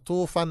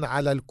معطوفا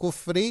على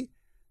الكفر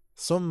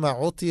ثم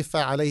عطف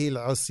عليه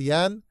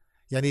العصيان،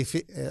 يعني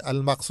في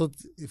المقصود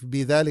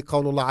بذلك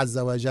قول الله عز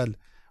وجل: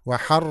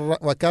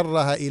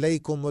 وكره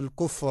إليكم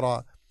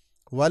الكفر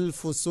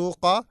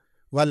والفسوق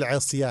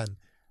والعصيان.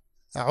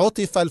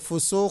 عطف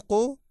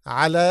الفسوق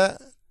على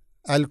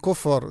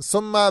الكفر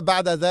ثم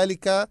بعد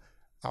ذلك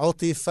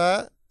عطف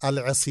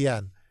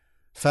العصيان،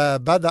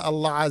 فبدأ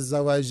الله عز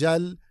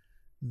وجل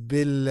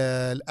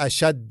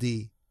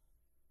بالأشد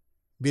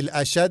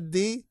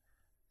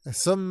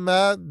ثم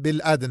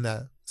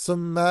بالأدنى،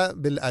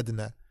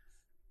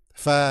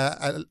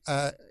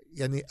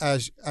 يعني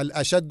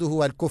الأشد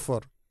هو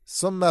الكفر،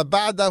 ثم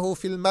بعده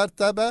في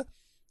المرتبة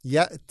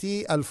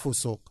يأتي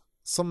الفسوق،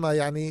 ثم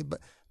يعني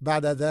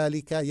بعد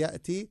ذلك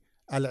يأتي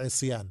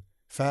العصيان.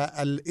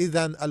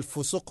 فإذا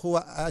الفسوق هو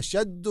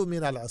أشد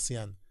من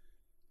العصيان،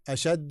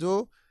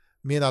 أشد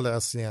من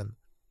العصيان.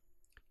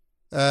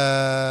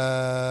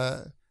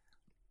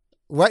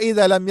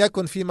 وإذا لم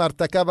يكن فيما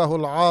ارتكبه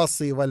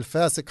العاصي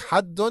والفاسق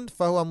حد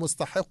فهو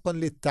مستحق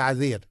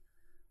للتعذير،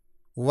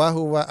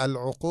 وهو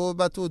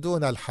العقوبة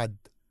دون الحد.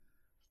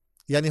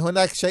 يعني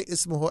هناك شيء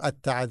اسمه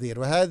التعذير،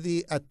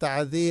 وهذه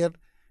التعذير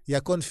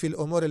يكون في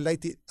الأمور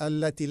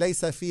التي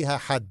ليس فيها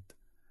حد.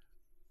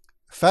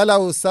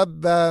 فلو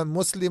سب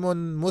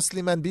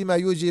مسلما بما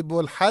يوجب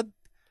الحد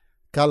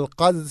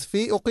كالقذف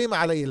أقيم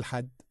عليه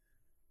الحد.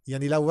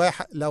 يعني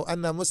لو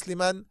أن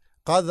مسلما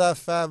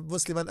قذف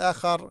مسلما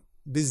آخر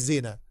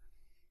بالزنا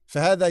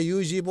فهذا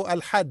يوجب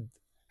الحد،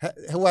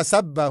 هو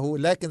سبه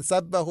لكن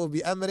سبه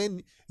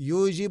بأمر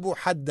يوجب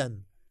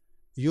حدا،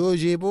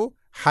 يوجب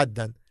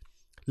حدا.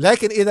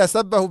 لكن إذا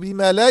سبه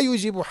بما لا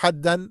يوجب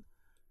حدا،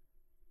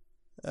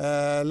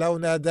 لو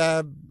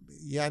نادى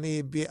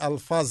يعني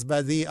بألفاظ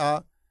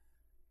بذيئة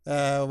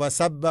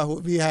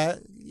وسبه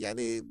بها،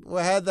 يعني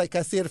وهذا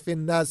كثير في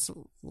الناس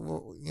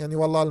يعني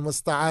والله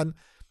المستعان،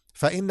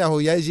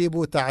 فإنه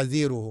يجب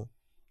تعذيره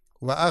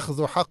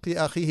وأخذ حق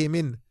أخيه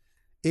منه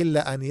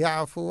إلا أن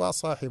يعفو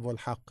صاحب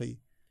الحق،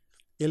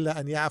 إلا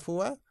أن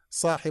يعفو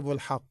صاحب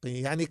الحق.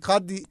 يعني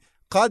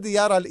قد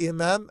يرى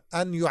الإمام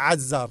أن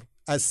يعذر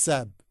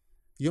الساب،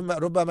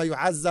 ربما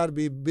يعذر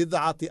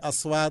ببضعة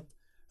أصوات،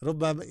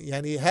 ربما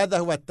يعني هذا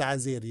هو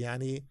التعذير،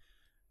 يعني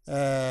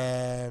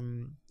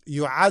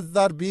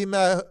يعذر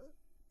بما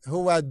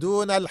هو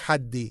دون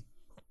الحد.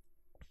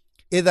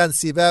 إذن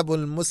سباب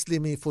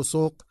المسلم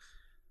فسوق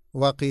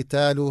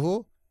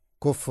وقتاله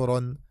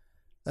كفر،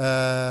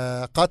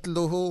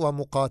 قتله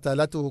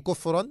ومقاتلته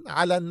كفر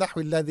على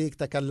النحو الذي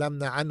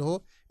تكلمنا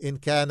عنه.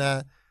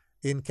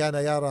 إن كان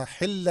يرى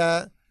حل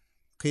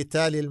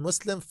قتال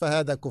المسلم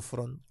فهذا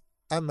كفر،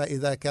 أما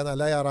إذا كان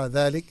لا يرى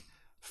ذلك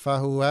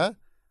فهو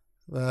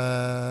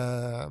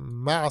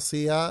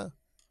معصية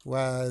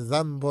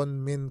وذنب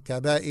من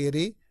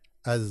كبائر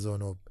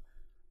الذنوب.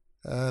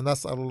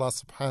 نسأل الله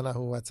سبحانه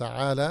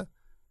وتعالى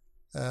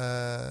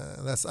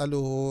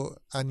نسأله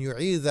أن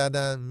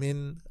يعيذنا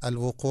من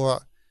الوقوع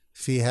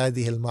في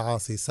هذه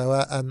المعاصي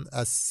سواء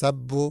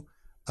السب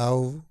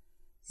أو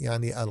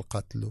يعني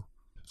القتل.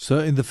 So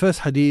in the first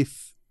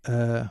hadith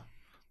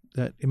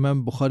that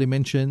Imam Bukhari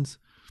mentions,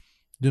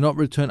 do not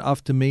return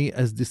after me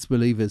as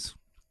disbelievers,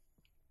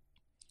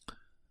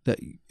 that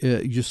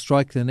you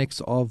strike the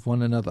necks of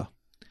one another.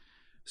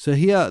 So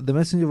here the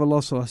Messenger of Allah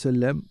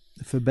ﷺ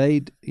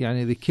forbade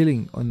the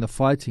killing and the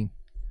fighting.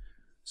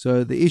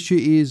 So the issue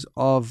is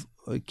of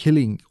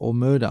killing or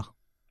murder.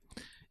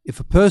 If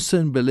a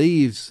person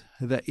believes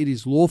that it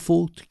is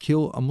lawful to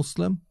kill a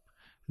Muslim,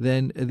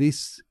 then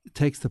this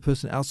takes the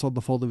person outside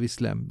the fold of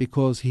Islam,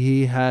 because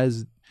he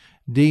has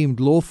deemed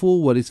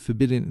lawful what is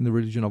forbidden in the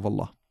religion of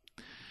Allah.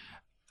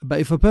 But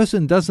if a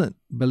person doesn't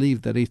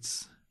believe that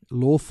it's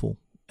lawful,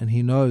 and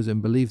he knows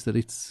and believes that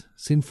it's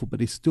sinful,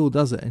 but he still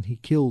does it, and he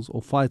kills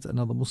or fights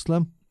another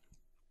Muslim,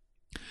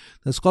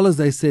 the scholars,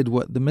 they said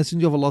what the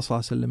Messenger of Allah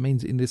ﷺ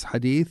means in this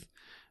hadith,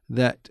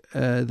 that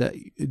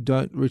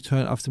don't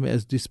return after me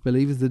as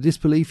disbelievers. The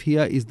disbelief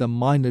here is the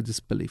minor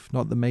disbelief,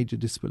 not the major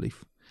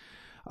disbelief.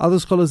 Other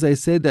scholars, they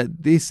said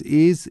that this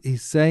is,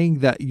 he's saying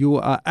that you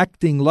are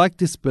acting like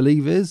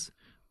disbelievers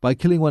by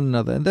killing one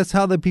another. And that's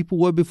how the people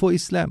were before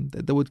Islam,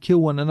 that they would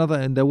kill one another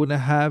and they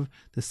wouldn't have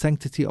the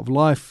sanctity of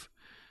life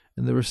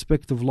and the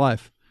respect of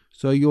life.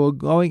 So you're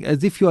going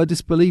as if you are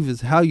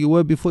disbelievers, how you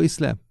were before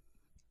Islam.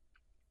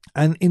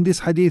 And in this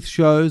hadith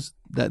shows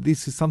that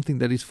this is something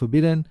that is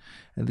forbidden,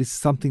 and this is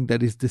something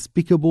that is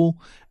despicable,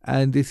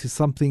 and this is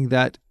something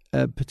that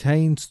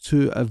pertains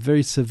to a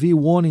very severe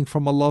warning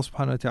from Allah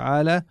subhanahu wa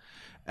ta'ala,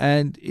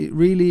 and it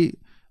really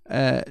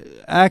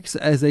acts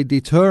as a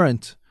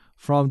deterrent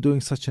from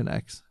doing such an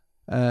act.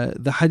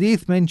 The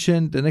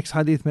next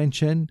hadith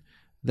mentioned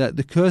that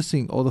the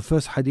cursing, or the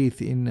first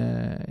hadith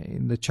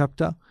in the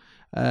chapter,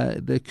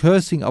 the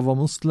cursing of a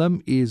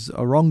Muslim is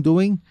a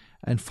wrongdoing,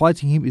 and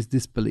fighting him is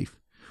disbelief.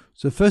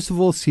 So first of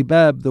all,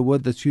 sibab, the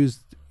word that's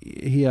used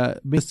here,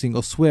 cursing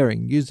or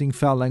swearing, using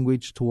foul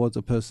language towards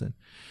a person.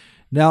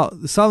 Now,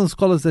 some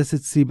scholars, they said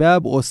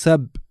sibab or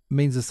sab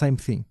means the same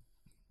thing.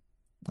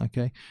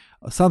 Okay.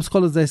 Some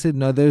scholars, they said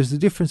no, there is a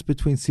difference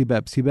between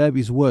sibab. Sibab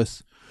is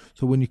worse.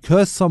 So when you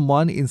curse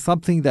someone in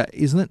something that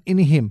isn't in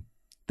him,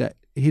 that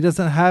he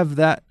doesn't have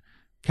that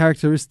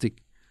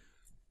characteristic.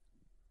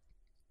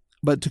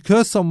 But to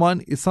curse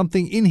someone is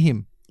something in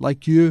him,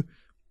 like you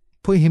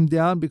put him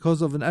down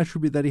because of an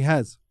attribute that he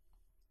has.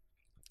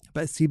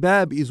 But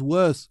sibab is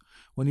worse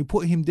when you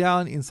put him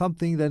down in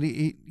something that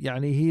he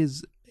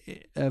is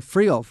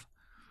free of.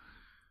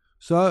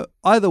 So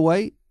either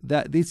way,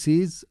 that this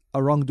is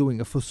a wrongdoing,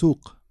 a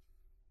fusuq.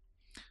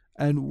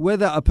 And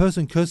whether a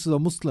person curses a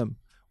Muslim,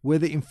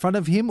 whether in front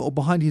of him or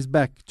behind his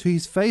back, to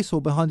his face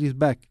or behind his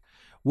back,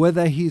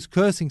 whether he is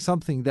cursing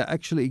something that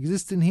actually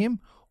exists in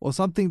him or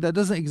something that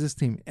doesn't exist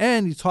in him,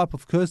 any type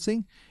of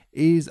cursing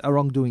is a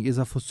wrongdoing, is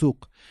a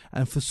fusuq.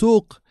 And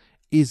fusuq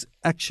is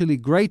actually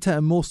greater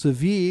and more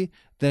severe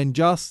than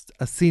just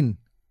a sin.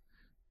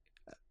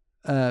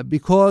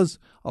 Because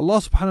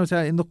Allah subhanahu wa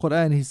ta'ala in the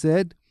Quran, He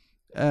said,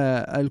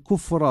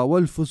 Al-Kufra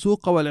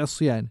wal-Fusuqa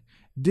wal-Isyan,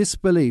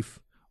 disbelief,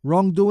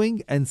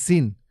 wrongdoing and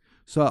sin.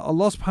 So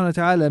Allah subhanahu wa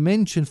ta'ala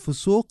mentioned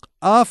fusuq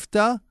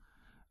after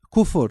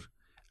kufr,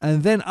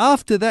 and then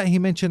after that He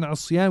mentioned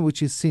isyan,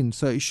 which is sin.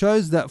 So it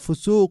shows that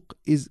fusuq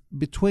is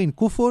between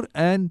kufr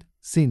and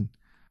sin.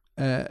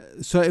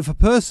 So if a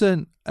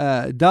person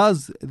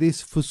does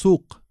this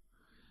fusuq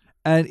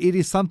and it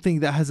is something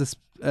that has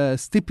a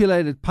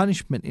stipulated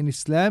punishment in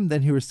Islam,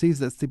 then he receives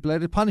that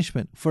stipulated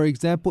punishment. For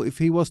example, if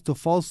he was to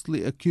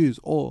falsely accuse,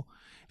 or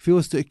if he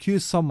was to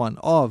accuse someone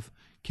of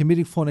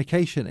committing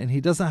fornication and he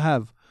doesn't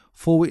have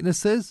 4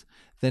 witnesses,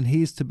 then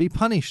he is to be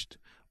punished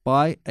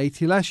by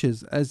 80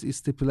 lashes, as is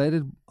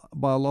stipulated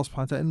by Allah subhanahu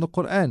wa ta'ala in the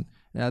Quran.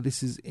 Now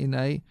this is in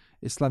a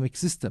Islamic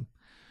system.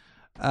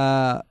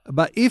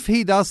 But if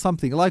he does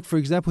something, like for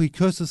example, he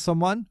curses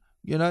someone,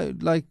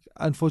 like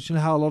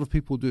unfortunately how a lot of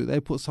people do. They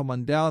put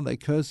someone down, they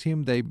curse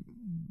him, they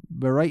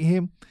berate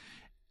him,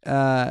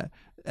 and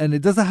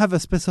it doesn't have a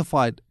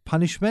specified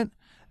punishment,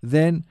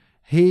 then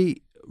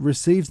he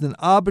receives an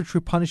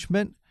arbitrary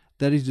punishment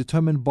that is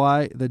determined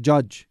by the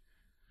judge.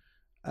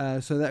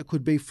 So that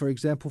could be, for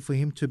example, for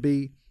him to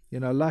be,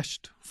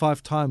 lashed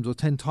 5 times or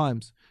 10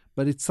 times.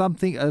 But it's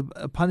something,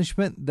 a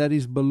punishment that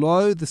is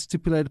below the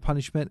stipulated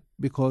punishment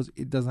because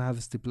it doesn't have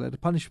a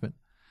stipulated punishment.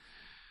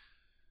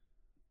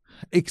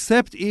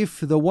 Except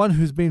if the one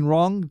who's been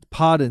wronged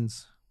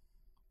pardons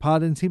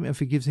him and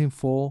forgives him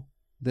for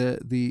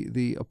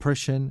the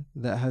oppression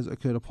that has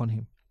occurred upon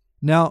him.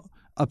 Now,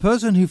 a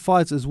person who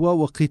fights as well,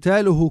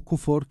 وَقِتَالُهُ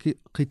كُفُرٌ,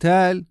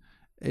 qital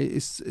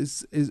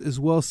is as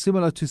well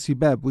similar to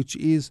sibab, which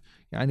is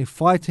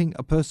fighting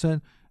a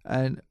person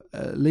and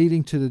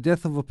leading to the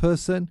death of a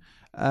person.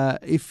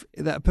 If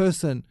that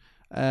person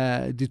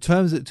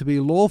determines it to be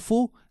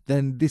lawful,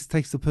 then this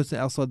takes the person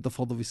outside the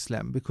fold of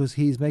Islam, because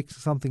he is making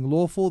something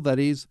lawful that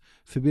is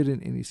forbidden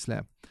in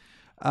Islam.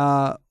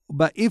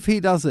 But if he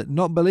does it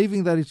not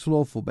believing that it's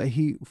lawful, but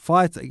he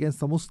fights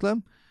against a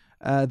Muslim,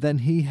 then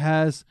he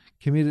has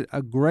committed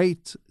a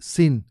great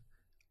sin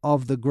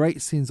of the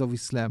great sins of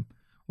Islam.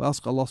 We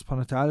ask Allah subhanahu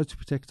wa ta'ala to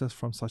protect us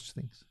from such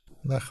things.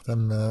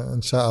 نختم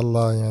إن شاء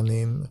الله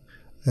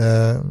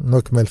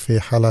نكمل في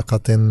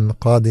حلقة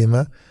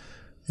قادمة.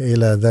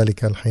 إلى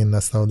ذلك الحين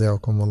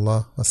نستودعكم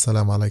الله.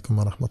 السلام عليكم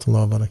ورحمة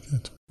الله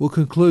وبركاته. We'll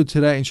conclude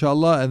today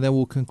inshallah, and then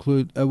we'll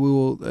conclude. We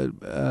will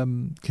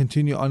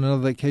continue on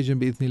another occasion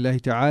بإذن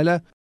الله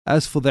تعالى.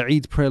 As for the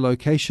Eid prayer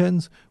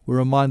locations, we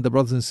remind the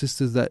brothers and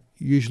sisters that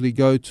usually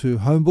go to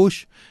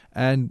Homebush,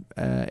 and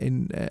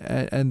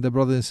the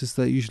brothers and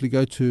sisters that usually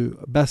go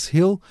to Bass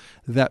Hill,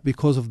 that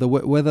because of the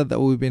wet weather that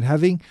we've been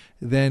having,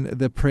 then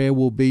the prayer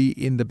will be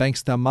in the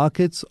Bankstown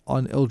markets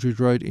on Eldridge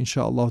Road,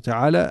 inshallah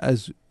ta'ala,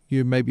 as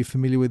you may be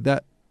familiar with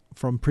that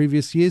from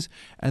previous years,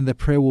 and the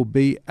prayer will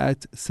be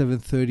at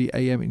 7:30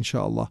 a.m.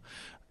 inshallah.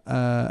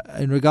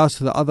 In regards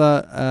to the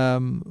other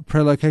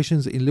prayer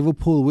locations in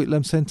Liverpool,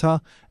 Whitlam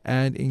Centre,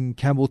 and in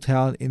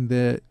Campbelltown in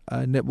the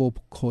netball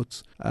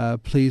courts,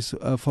 please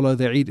follow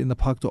the Eid in the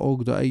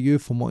park.org.au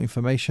for more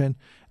information,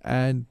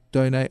 and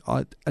donate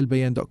at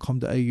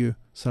albayan.com.au. Assalamu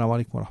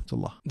alaikum wa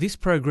rahmatullah. This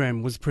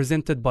program was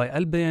presented by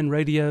Al-Bayan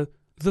Radio,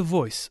 the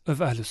voice of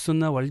Ahlus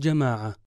Sunnah wal Jama'ah.